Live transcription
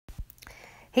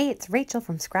Hey, it's Rachel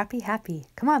from Scrapeahappy.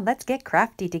 Come on, let's get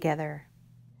crafty together.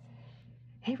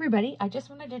 Hey everybody, I just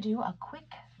wanted to do a quick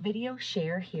video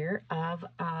share here of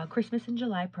a Christmas in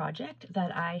July project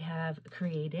that I have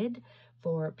created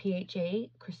for PHA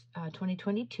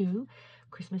 2022,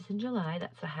 Christmas in July.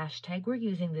 That's the hashtag we're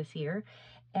using this year.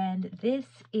 And this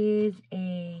is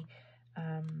I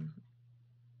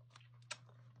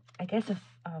guess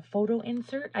a photo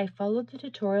insert. I followed the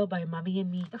tutorial by Mummy and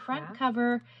Me. The front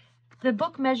cover, the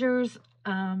book measures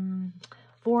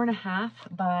 4.5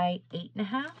 by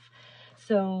 8.5.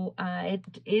 So it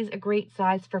is a great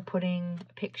size for putting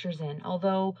pictures in.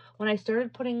 Although when I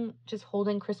started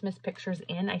holding Christmas pictures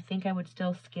in, I think I would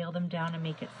still scale them down and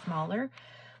make it smaller.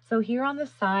 So here on the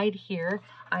side here,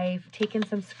 I've taken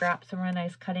some scraps from when I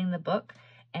was cutting the book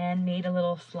and made a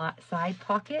little side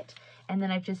pocket. And then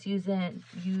I've just used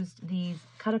these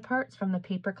cut aparts from the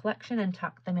paper collection and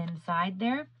tucked them inside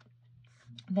there.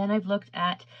 Then I've looked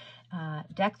at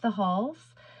Deck the Halls.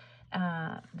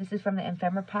 This is from the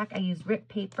ephemera pack. I used ripped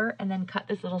paper and then cut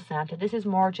this little Santa. This is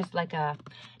more just like a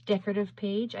decorative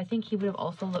page. I think he would have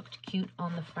also looked cute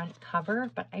on the front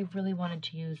cover, but I really wanted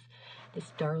to use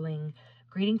this darling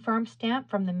greeting farm stamp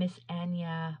from the Miss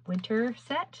Anya winter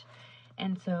set.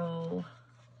 And so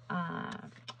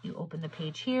you open the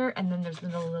page here, and then there's a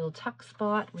little tuck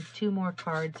spot with 2 more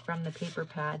cards from the paper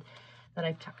pad that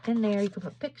I've tucked in there. You could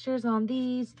put pictures on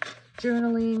these,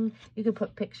 journaling. You could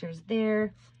put pictures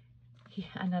there.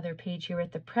 Another page here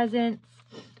with the presents,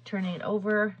 turning it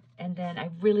over. And then I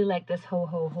really like this ho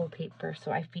ho ho paper, so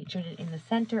I featured it in the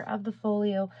center of the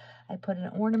folio. I put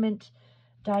an ornament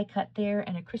die cut there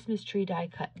and a Christmas tree die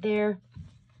cut there.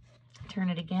 Turn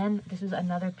it again. This is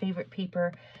another favorite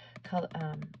paper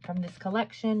from this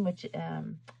collection, which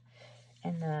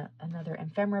another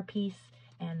ephemera piece,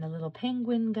 and the little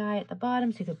penguin guy at the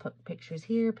bottom. So you could put pictures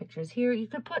here, pictures here. You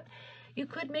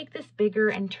could make this bigger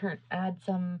and add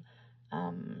some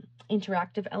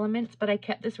interactive elements, but I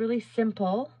kept this really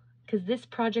simple because this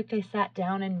project I sat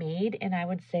down and made, and I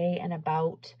would say in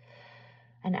about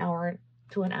an hour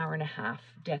to an hour and a half,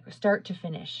 start to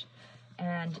finish.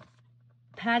 And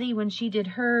Patty, when she did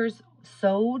hers,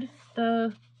 sewed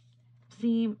the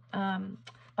seam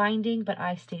binding, but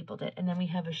I stapled it. And then we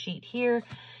have a sheet here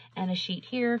and a sheet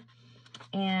here,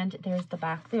 and there's the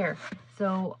back there.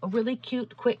 So a really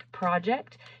cute, quick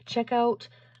project. Check out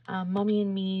Mummy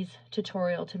and Me's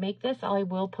tutorial to make this. I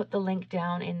will put the link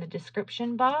down in the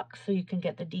description box so you can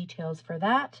get the details for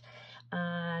that.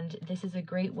 And this is a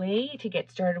great way to get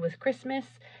started with Christmas.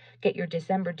 Get your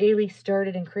December daily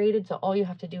started and created. So all you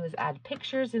have to do is add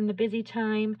pictures in the busy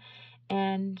time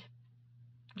and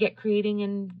get creating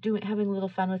and having a little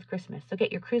fun with Christmas. So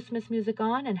get your Christmas music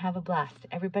on and have a blast.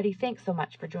 Everybody, thanks so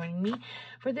much for joining me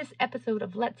for this episode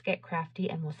of Let's Get Crafty,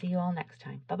 and we'll see you all next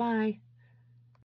time. Bye-bye.